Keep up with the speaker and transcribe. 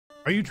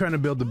Are you trying to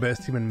build the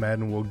best team in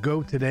Madden? Well,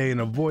 go today and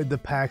avoid the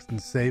packs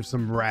and save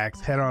some racks.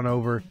 Head on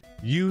over,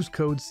 use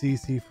code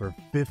CC for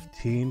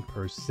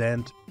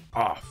 15%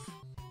 off.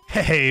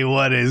 Hey,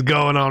 what is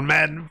going on,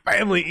 Madden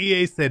family?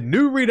 EA said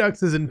new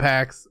Reduxes in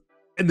packs,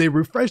 and they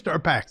refreshed our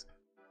packs.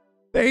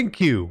 Thank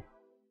you.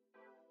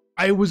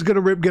 I was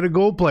gonna get a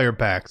gold player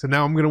pack, so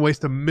now I'm gonna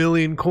waste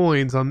 1,000,000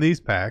 coins on these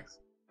packs.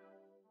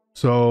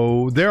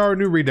 So there are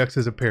new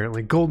Reduxes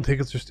apparently. Golden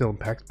tickets are still in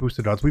packs,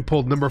 boosted odds. We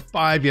pulled number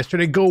 5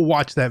 yesterday. Go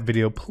watch that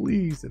video,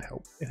 please. It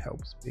helps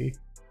me.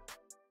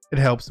 It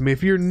helps me.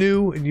 If you're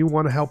new and you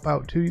want to help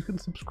out too, you can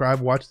subscribe,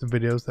 watch the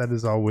videos. That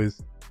is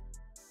always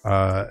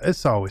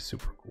it's always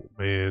super cool,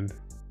 man.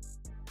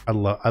 I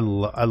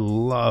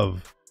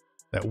love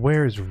that.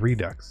 Where is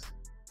Redux?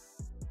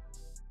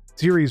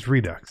 Series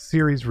Redux.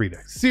 There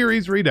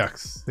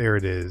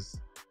it is.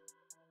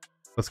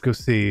 Let's go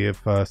see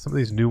if some of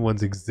these new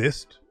ones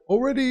exist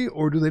already,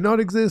 or do they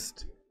not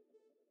exist?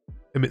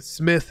 Emmett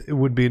Smith, it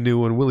would be a new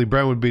one. Willie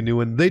Brown would be a new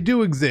one. They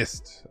do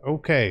exist.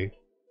 Okay.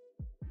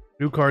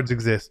 New cards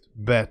exist.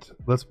 Bet.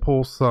 Let's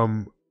pull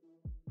some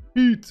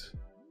heat.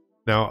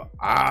 Now,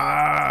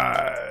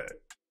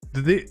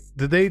 did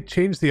they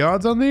change the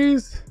odds on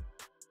these?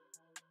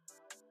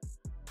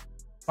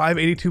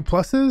 582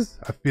 pluses?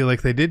 I feel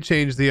like they did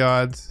change the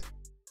odds.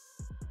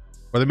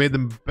 Or they made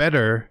them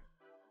better.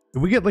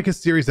 Did we get like a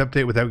series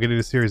update without getting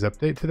a series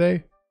update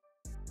today?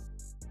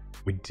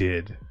 We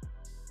did.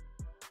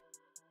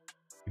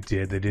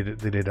 They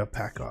did up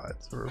pack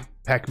odds or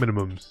pack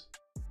minimums.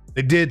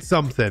 They did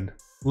something.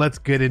 Let's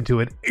get into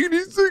it.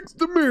 86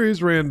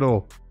 Demarius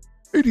Randall.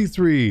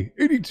 83,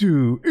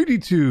 82,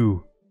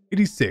 82,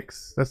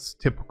 86. That's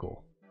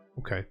typical.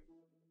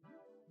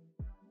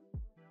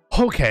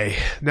 Okay,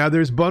 now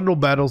there's bundle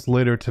battles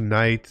later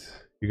tonight.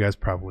 You guys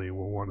probably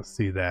will want to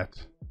see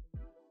that.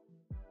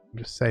 I'm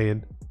just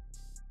saying.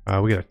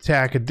 We got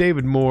attack, a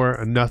David Moore,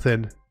 a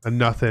nothing, and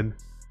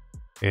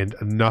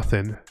a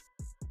nothing.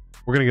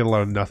 We're gonna get a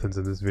lot of nothings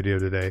in this video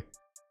today.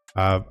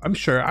 I'm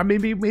sure.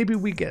 Maybe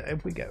if we get a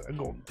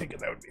golden ticket,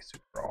 that would be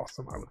super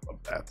awesome. I would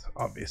love that,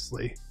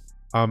 obviously.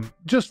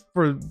 Just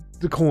for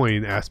the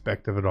coin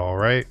aspect of it all,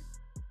 right?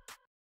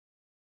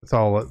 That's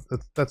all.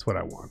 That's what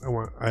I want.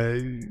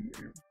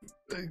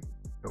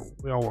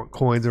 We all want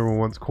coins. Everyone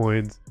wants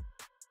coins.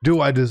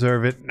 Do I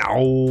deserve it?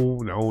 No.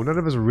 None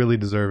of us really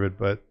deserve it,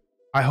 but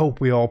I hope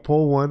we all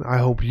pull one. I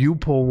hope you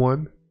pull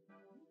one.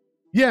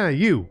 Yeah,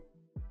 you.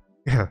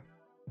 Yeah.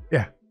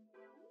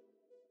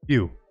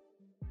 You.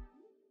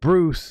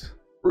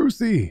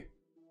 Brucey.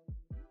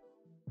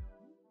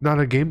 I'm not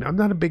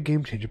a big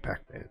game changer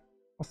pack fan.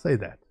 I'll say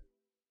that.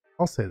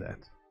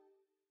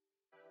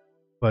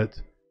 But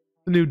it's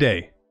a new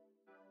day.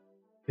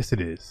 Yes,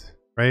 it is.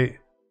 Right?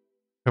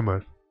 Come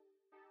on.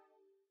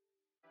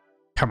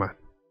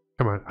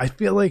 I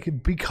feel like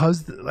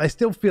I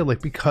still feel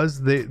like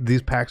because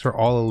these packs are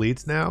all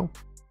elites now,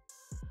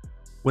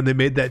 when they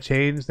made that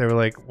change, they were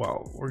like,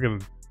 well, we're going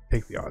to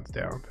take the odds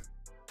down.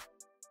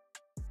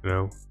 You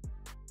know?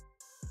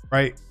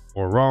 Right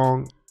or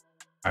wrong,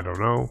 I don't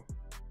know.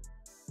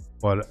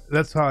 But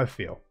that's how I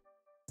feel.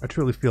 I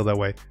truly feel that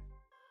way.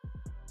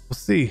 We'll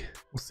see.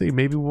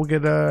 Maybe we'll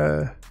get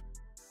a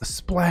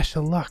splash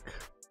of luck.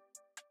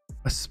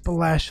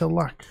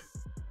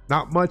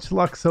 Not much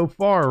luck so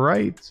far,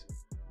 right?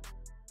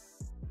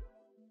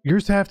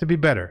 Yours have to be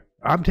better.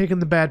 I'm taking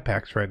the bad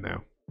packs right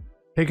now.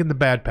 Taking the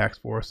bad packs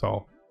for us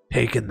all.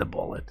 Taking the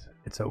bullet.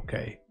 It's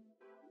okay.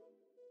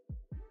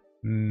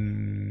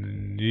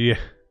 Yeah.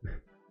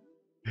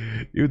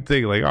 You'd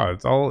think like,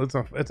 oh,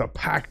 it's a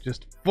pack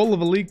just full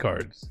of elite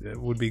cards. It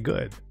would be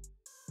good.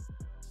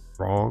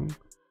 Wrong.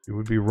 You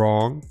would be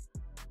wrong.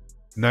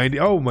 90.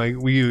 Oh my,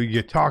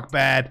 you talk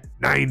bad.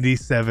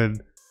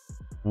 97.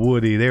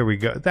 Woody. There we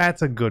go.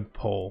 That's a good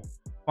pull.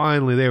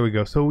 Finally, there we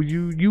go. So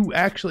you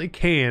actually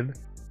can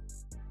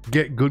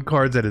get good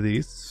cards out of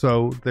these.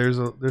 So there's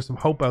some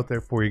hope out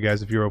there for you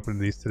guys if you're opening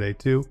these today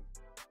too.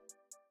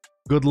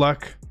 Good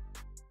luck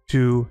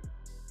to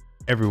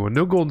everyone.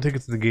 No golden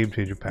tickets in the game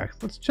changer packs.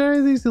 Let's try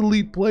these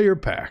elite player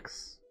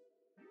packs.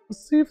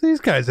 Let's see if these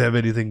guys have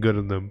anything good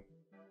in them.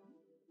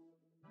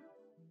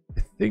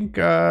 I think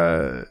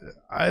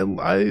I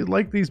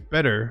like these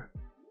better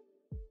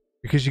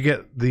because you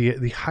get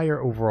the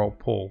higher overall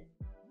pull,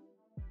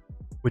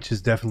 which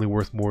is definitely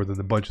worth more than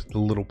the bunch of the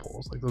little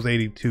pulls like those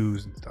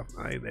 82s and stuff.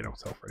 They don't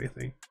sell for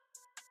anything.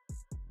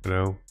 You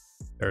know,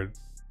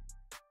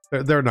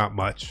 they're not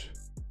much.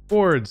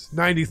 Boards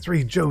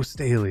 93 Joe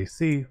Staley.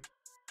 See.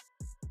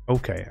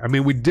 Okay, I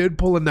mean, we did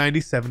pull a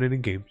 97 in a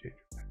game changer.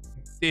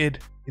 We did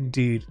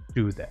indeed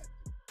do that.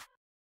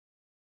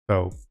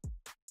 So,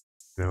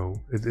 you know,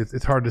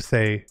 it's hard to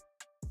say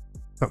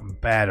something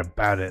bad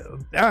about it.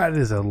 That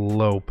is a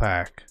low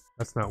pack.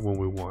 That's not what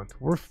we want.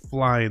 We're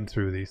flying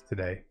through these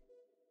today.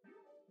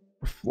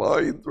 We're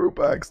flying through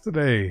packs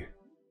today.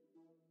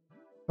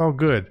 It's all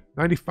good.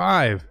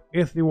 95,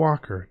 Anthony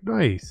Walker.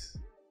 Nice.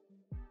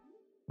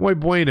 Muy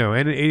bueno.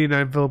 And an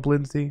 89, Philip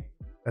Lindsay.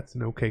 That's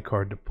an okay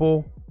card to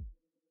pull.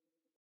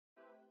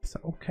 It's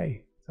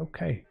okay.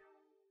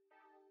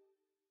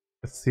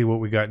 Let's see what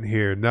we got in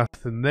here.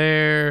 Nothing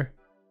there.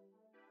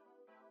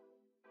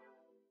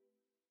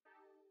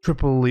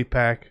 Triple elite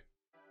pack.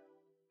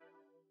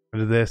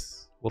 Under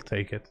this, we'll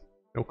take it.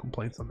 No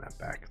complaints on that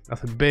pack.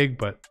 Nothing big,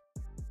 but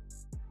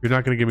you're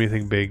not going to give me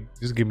anything big.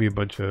 Just give me a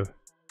bunch of...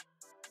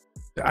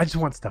 I just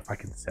want stuff I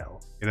can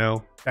sell, you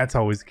know? That's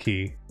always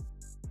key.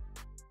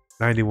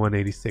 91,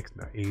 86,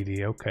 not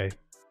 80. Okay.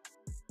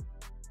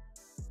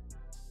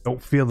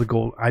 Don't feel the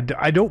gold. I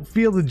don't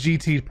feel the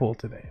GT pull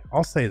today.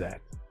 I'll say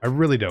that. I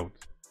really don't.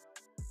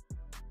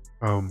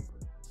 You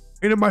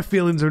know, my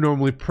feelings are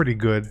normally pretty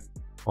good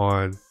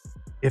on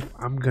if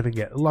I'm going to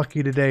get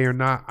lucky today or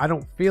not. I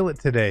don't feel it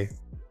today.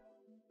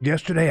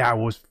 Yesterday, I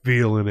was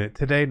feeling it.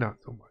 Today, not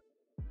so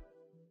much.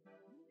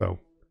 So,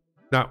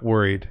 not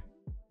worried.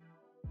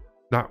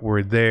 Not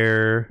worried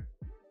there.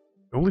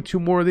 Only 2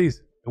 more of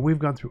these. And we've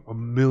gone through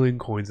 1 million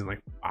coins in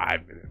like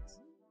 5 minutes.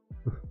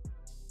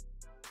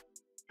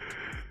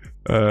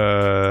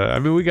 I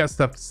mean, we got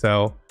stuff to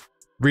sell.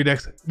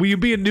 Redux, will you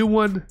be a new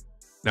one?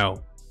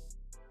 No.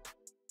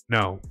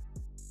 No.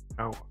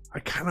 No.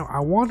 I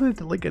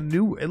wanted like a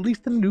new, at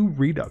least a new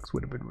Redux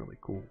would have been really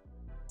cool.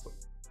 But,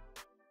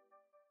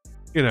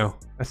 you know,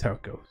 that's how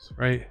it goes,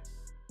 right?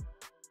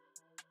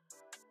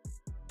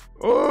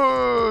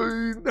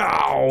 Oh,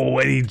 no,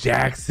 Eddie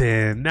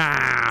Jackson.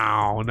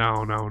 No.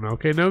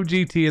 Okay, no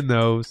GT in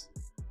those.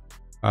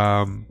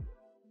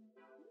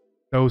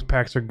 Those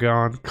packs are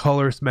gone.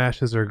 Color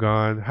smashes are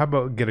gone. How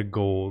about get a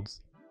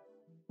golds?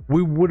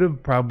 We would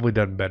have probably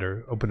done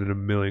better opening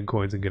 1 million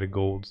coins and get a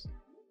golds,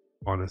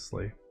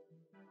 honestly.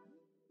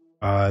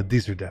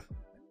 These are definitely,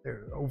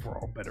 they're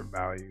overall better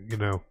value, you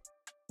know.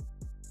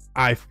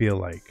 I feel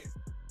like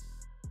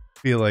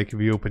if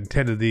you open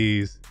 10 of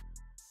these,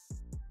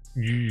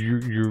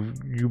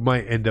 you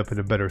might end up in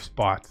a better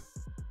spot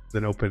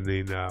than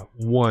opening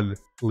 1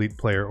 elite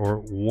player or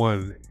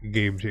 1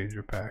 game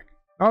changer pack.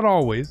 Not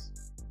always,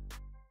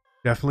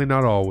 definitely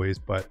not always,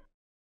 but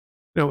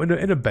you know,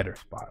 in a better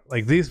spot.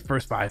 Like these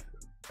first 5,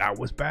 that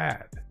was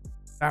bad,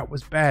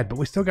 but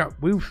we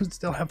should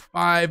still have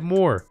 5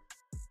 more.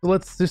 So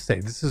let's just say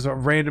this is a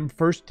random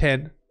first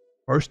 10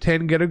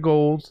 get a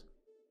golds.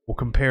 We'll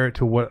compare it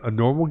to what a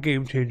normal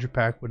game changer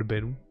pack would have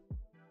been,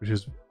 which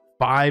is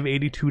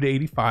 582 to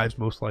 85s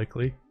most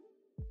likely.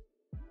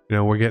 You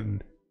know, we're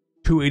getting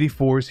 2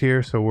 84s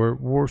here, so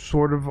we're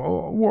sort of,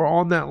 we're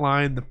on that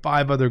line. The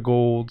 5 other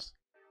golds.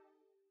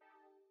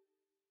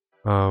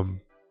 We're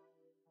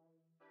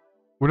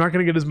not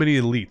gonna get as many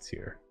elites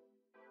here.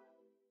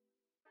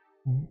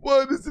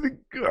 What is it?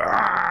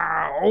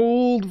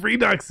 Old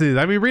Reduxes.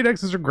 I mean,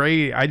 Reduxes are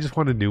great. I just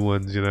wanted new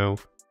ones, you know.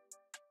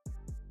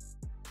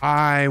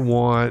 I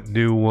want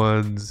new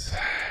ones.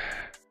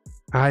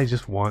 I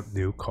just want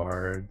new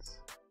cards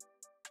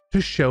to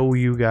show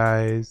you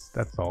guys.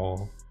 That's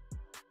all.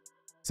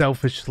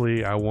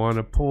 Selfishly, I want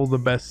to pull the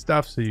best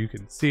stuff so you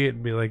can see it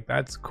and be like,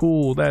 that's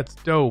cool, that's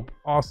dope,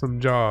 awesome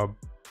job.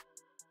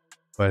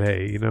 But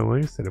hey, you know,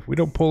 like I said, if we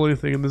don't pull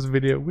anything in this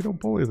video, we don't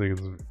pull anything in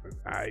this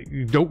video.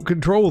 You don't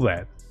control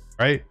that,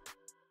 right?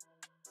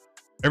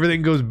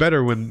 Everything goes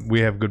better when we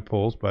have good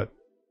pulls, but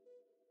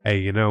hey,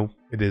 you know,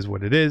 it is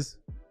what it is.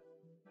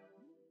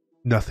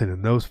 Nothing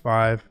in those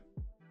 5.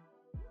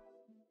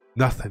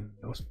 Nothing in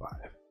those 5.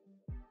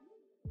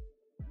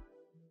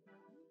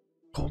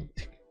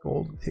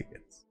 Golden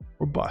tickets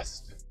or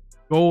bust.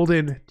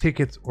 Golden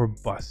tickets or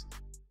bust.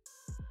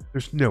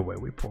 There's no way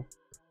we pull.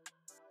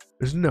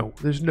 There's no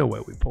way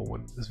we pull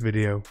one in this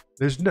video.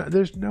 There's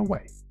no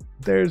way.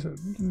 There's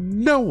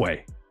no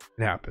way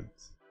it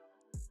happens.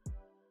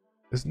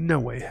 There's no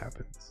way it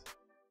happens.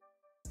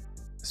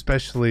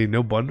 Especially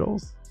no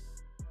bundles.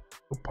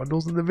 No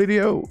bundles in the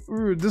video.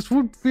 This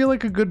would feel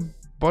like a good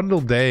bundle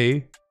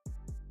day.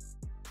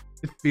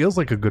 It feels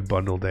like a good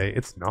bundle day.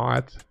 It's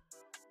not.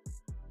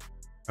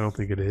 I don't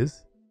think it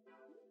is.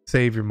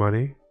 Save your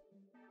money.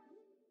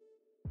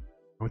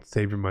 I would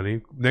save your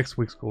money. Next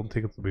week's golden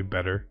tickets will be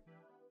better.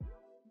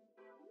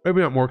 Maybe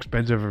not more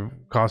expensive or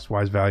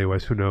cost-wise,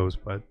 value-wise, who knows,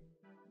 but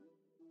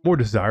more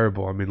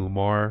desirable. I mean,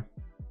 Lamar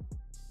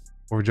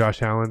over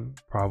Josh Allen,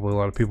 probably a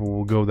lot of people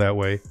will go that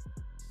way.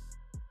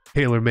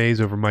 Taylor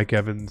Mays over Mike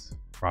Evans,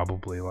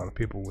 probably a lot of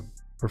people would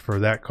prefer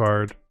that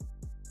card.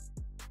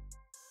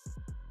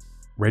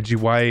 Reggie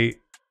White,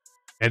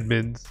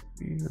 Edmonds,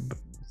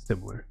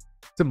 similar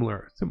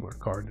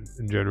card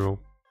in general,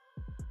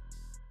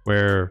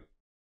 where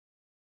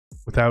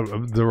without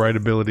the right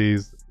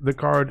abilities, the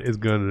card is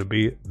going to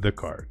be the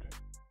card.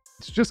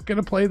 It's just going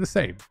to play the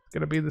same. It's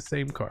going to be the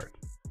same card.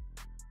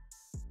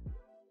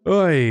 Come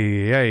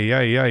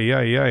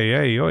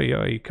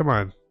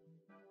on.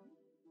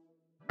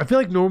 I feel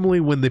like normally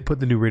when they put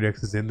the new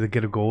Reduxes in, the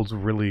get a golds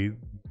really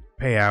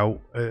pay out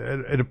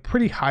at a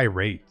pretty high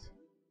rate.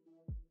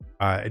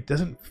 It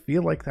doesn't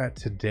feel like that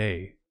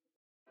today.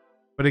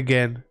 But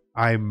again,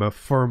 I'm a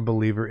firm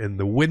believer in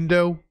the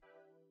window,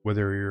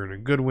 whether you're in a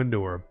good window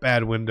or a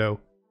bad window.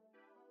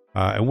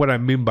 And what I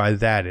mean by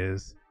that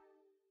is,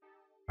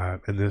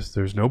 and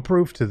there's no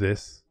proof to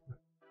this,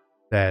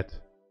 that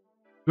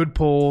good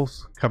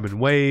pulls come in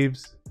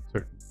waves.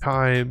 Certain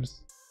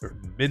times,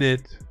 certain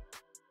minute.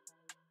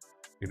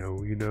 You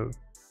know,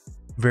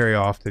 very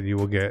often you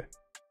will get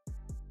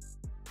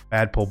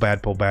bad pull,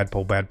 bad pull, bad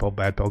pull, bad pull,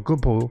 bad pull,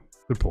 good pull,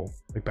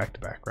 like back to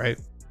back, right?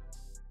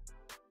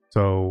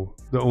 So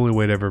the only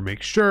way to ever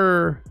make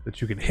sure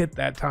that you can hit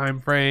that time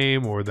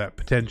frame or that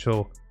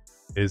potential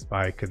is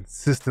by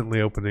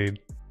consistently opening.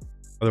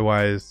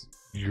 Otherwise,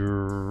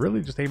 you're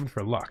really just aiming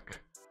for luck.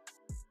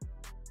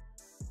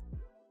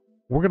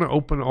 We're gonna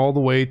open all the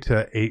way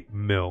to 8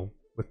 mil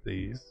with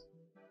these.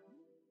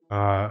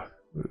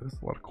 There's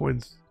a lot of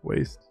coins to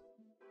waste.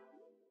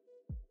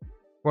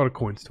 A lot of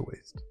coins to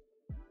waste.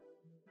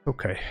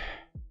 Okay.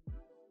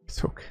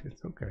 It's okay.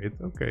 It's okay.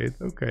 It's okay.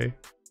 It's okay.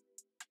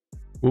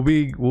 We'll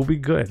be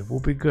good.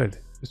 We'll be good.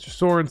 Mr.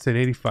 Sorensen,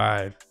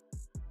 85.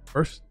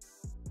 First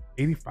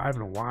 85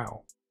 in a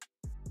while.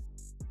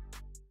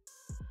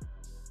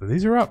 So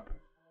these are up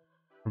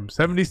from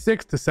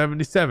 76 to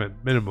 77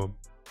 minimum.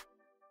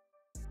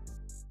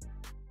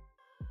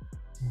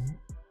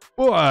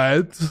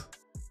 But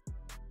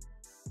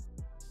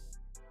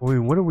I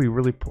mean, what do we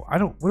really pull?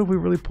 What have we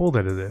really pulled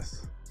out of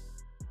this?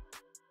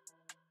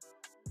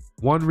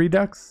 One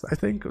Redux, I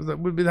think, that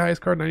would be the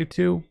highest card,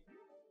 92.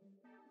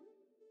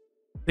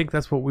 I think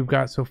that's what we've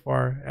got so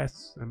far.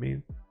 I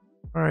mean,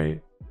 all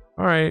right.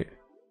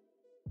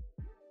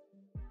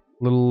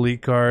 Little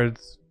elite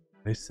cards,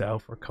 they sell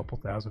for a couple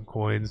thousand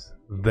coins.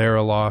 They're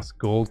a loss.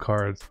 Gold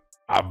cards,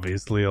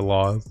 obviously a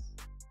loss.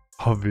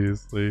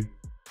 Obviously.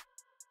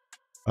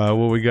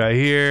 What we got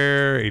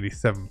here?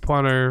 87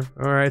 punter.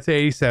 All right, say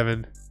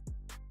 87.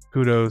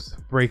 Kudos.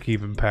 Break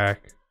even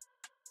pack.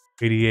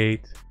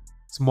 88.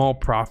 Small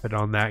profit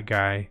on that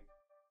guy.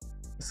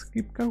 Let's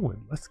keep going.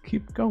 Let's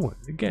keep going.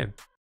 Again,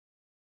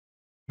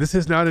 this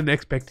is not an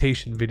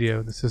expectation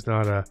video. This is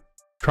not a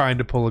trying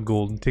to pull a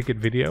golden ticket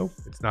video.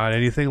 It's not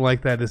anything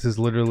like that. This is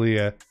literally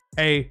a,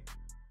 hey,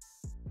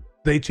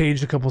 they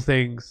changed a couple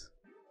things.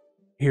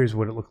 Here's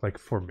what it looked like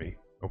for me.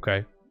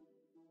 Okay.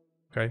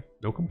 Okay.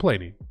 No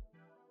complaining.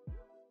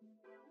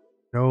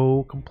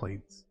 No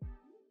complaints.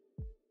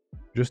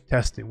 Just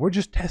testing. We're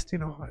just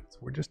testing odds.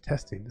 We're just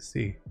testing to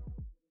see.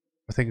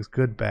 I think it's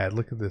good, bad.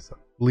 Look at this.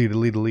 Elite,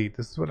 elite, elite.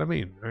 This is what I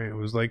mean. Right? It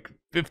was like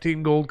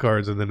 15 gold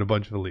cards and then a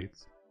bunch of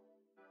elites.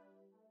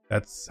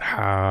 That's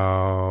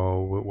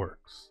how it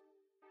works.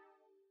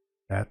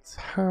 That's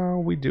how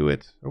we do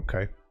it.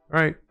 Okay. All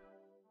right.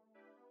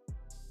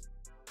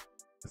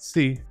 Let's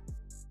see.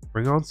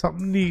 Bring on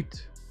something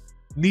neat.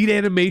 Neat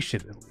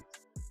animation, at least.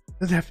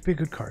 Doesn't have to be a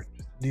good card.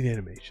 Just neat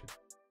animation.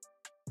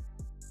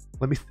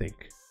 Let me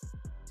think.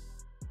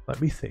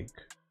 Let me think.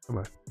 Come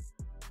on.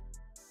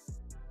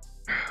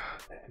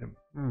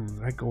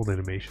 That gold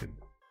animation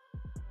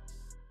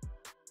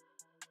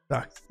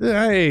sucks.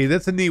 Hey,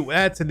 that's a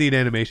neat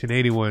animation.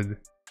 81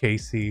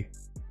 KC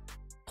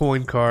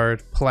coin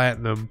card,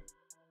 platinum.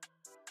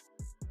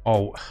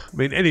 Oh, I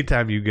mean,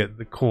 anytime you get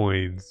the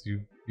coins,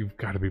 you've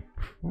got to be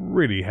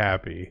pretty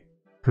happy.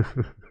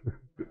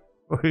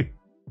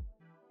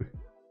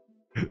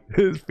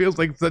 It feels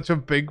like such a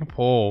big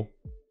pull.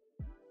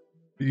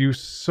 You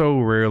so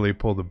rarely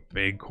pull the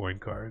big coin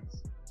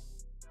cards.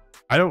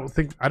 I don't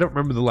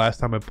remember the last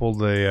time I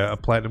pulled a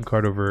platinum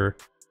card over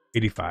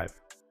 85.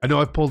 I know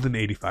I've pulled an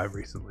 85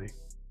 recently,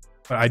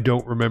 but I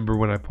don't remember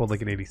when I pulled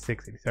like an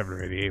 86, 87,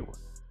 or 88 one.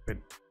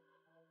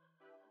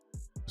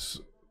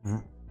 It's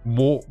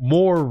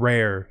more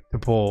rare to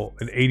pull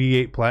an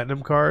 88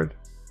 platinum card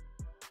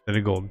than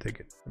a golden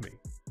ticket to me.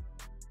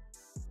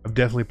 I've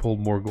definitely pulled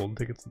more golden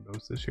tickets than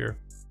those this year.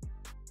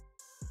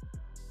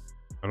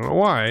 I don't know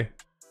why.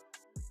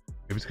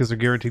 Maybe it's because they're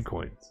guaranteed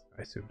coins.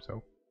 I assume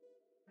so.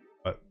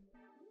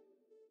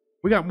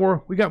 We got more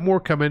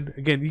coming.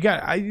 Again,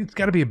 it's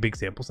got to be a big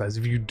sample size.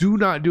 If you do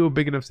not do a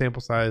big enough sample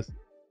size,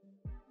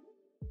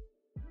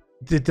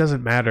 it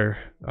doesn't matter.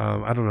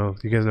 I don't know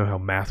if you guys know how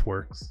math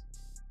works.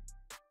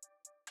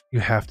 You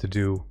have to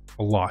do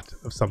a lot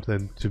of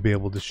something to be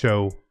able to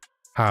show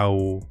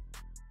how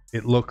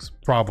it looks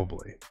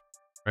probably,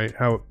 right?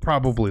 How it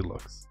probably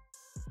looks.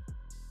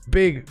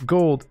 Big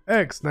gold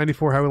X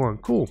 94 Howie Long.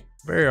 Cool.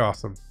 Very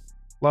awesome.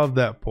 Love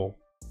that pull.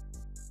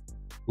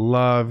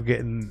 Love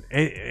getting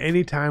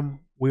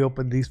anytime we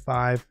open these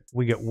 5,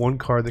 we get one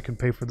card that can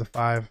pay for the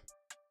 5.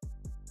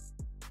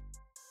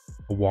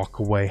 I'll walk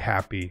away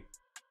happy.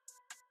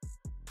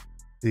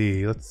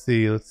 Let's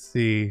see.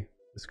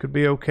 This could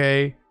be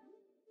okay.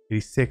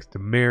 86 to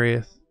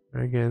Marius.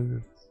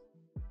 Again,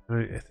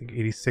 I think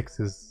 86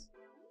 is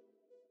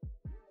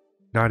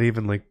not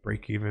even like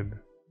break even,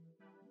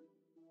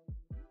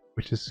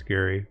 which is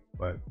scary,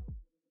 but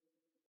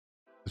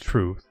the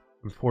truth,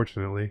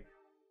 unfortunately.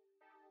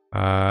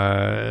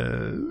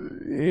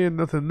 And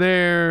nothing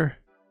there.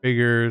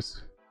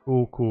 Figures.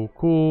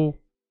 Cool.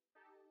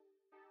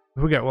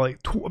 We got like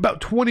about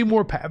 20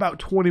 more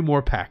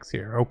packs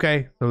here.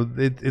 Okay, so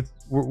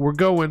we're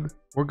going.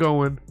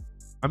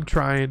 I'm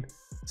trying.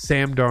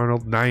 Sam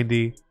Darnold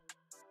 90.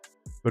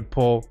 Good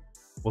pull.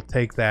 We'll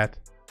take that.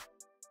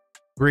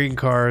 Green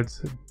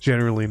cards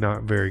generally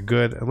not very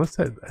good unless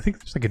I think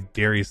there's like a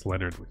Darius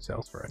Leonard which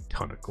sells for a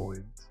ton of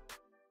coins.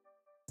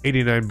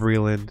 89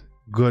 Breland,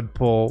 good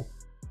pull.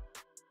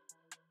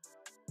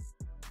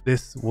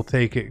 This will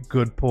take it,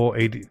 good pull.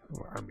 80,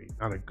 I mean,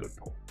 not a good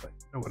pull, but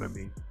you know what I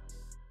mean.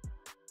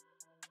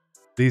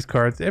 These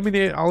cards, I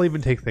mean, I'll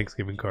even take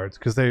Thanksgiving cards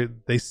because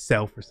they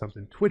sell for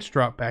something. Twitch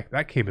drop back,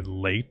 that came in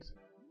late.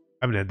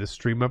 I haven't had this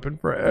stream up in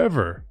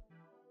forever.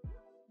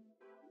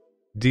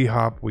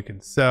 D-Hop, we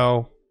can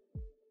sell.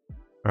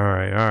 All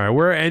right.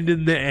 We're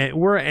ending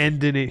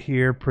it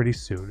here pretty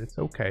soon. It's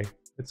okay.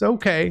 It's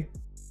okay.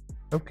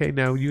 Okay,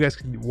 now you guys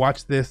can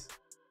watch this,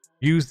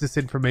 use this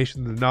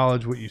information, the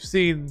knowledge, what you've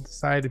seen,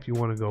 decide if you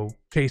want to go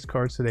chase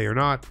cards today or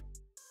not.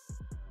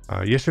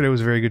 Yesterday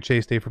was a very good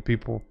chase day for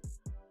people.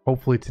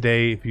 Hopefully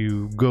today, if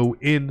you go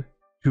in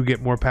to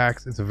get more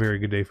packs, it's a very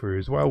good day for you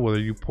as well. Whether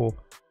you pull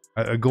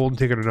a golden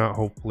ticket or not,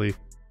 hopefully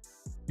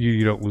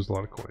you don't lose a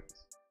lot of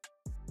coins.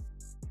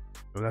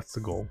 So that's the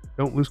goal.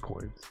 Don't lose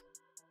coins.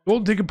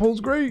 Golden ticket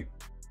pull's great,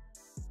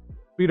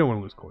 but you don't want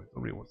to lose coins.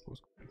 Nobody wants to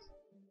lose coins.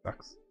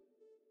 Sucks.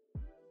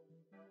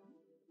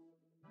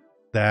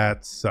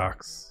 That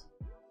sucks.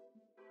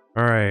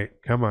 All right,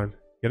 come on,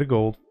 get a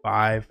gold.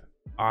 5,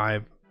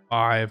 5,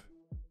 5.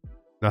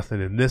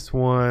 Nothing in this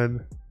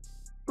one.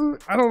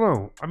 I don't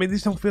know. I mean,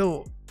 these don't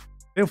feel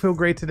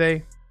great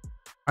today.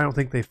 I don't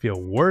think they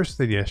feel worse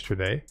than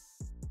yesterday.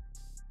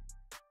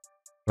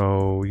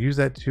 So use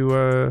that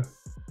to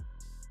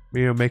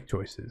make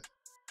choices.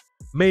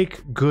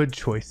 Make good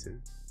choices.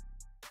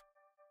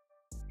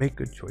 Make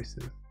good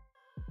choices.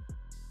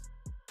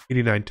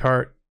 89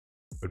 Tart.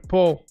 Good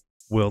pull.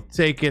 We'll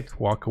take it.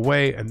 Walk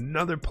away.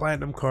 Another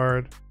platinum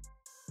card.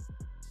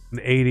 An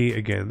 80.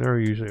 Again, there are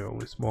usually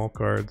only small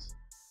cards.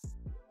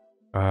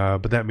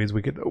 But that means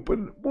we can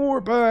open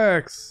more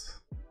packs.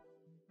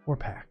 More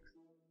packs.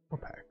 More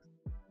packs.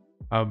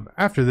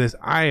 After this,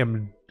 I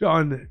am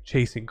done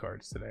chasing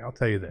cards today. I'll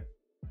tell you that.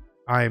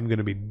 I am going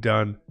to be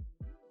done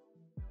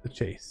the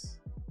chase.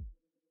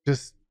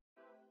 Just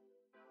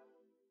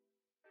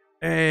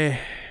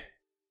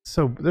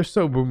so they're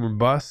so boom or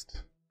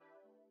bust,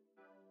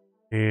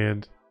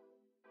 and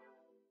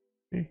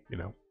you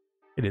know,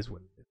 it is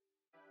what it is.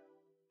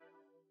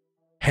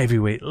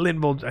 Heavyweight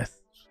Linvold, I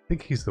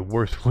think he's the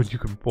worst one you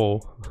can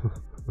pull.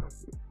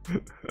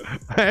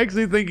 I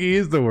actually think he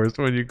is the worst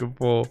one you can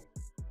pull.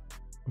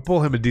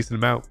 Pull him a decent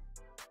amount.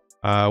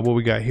 What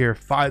we got here,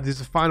 5.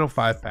 These are the final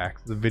 5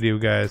 packs of the video,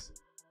 guys.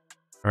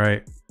 All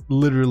right,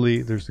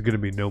 literally there's gonna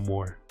be no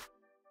more.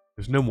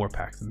 There's no more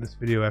packs in this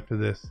video after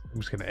this. I'm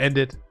just gonna end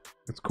it.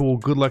 It's cool.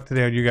 Good luck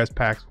today on you guys'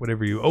 packs.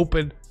 Whatever you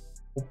open,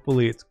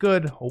 hopefully it's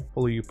good.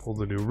 Hopefully you pull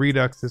the new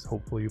Reduxes.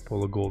 Hopefully you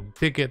pull a golden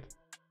ticket.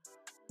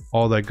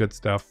 All that good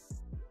stuff.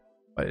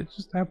 But it's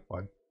just have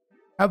fun.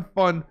 Have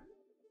fun.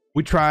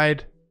 We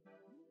tried.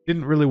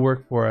 Didn't really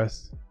work for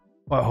us,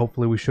 but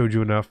hopefully we showed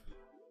you enough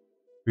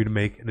for you to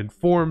make an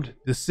informed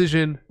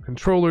decision.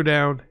 Controller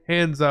down,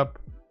 hands up.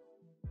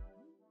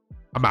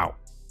 I'm out.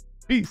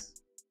 Peace.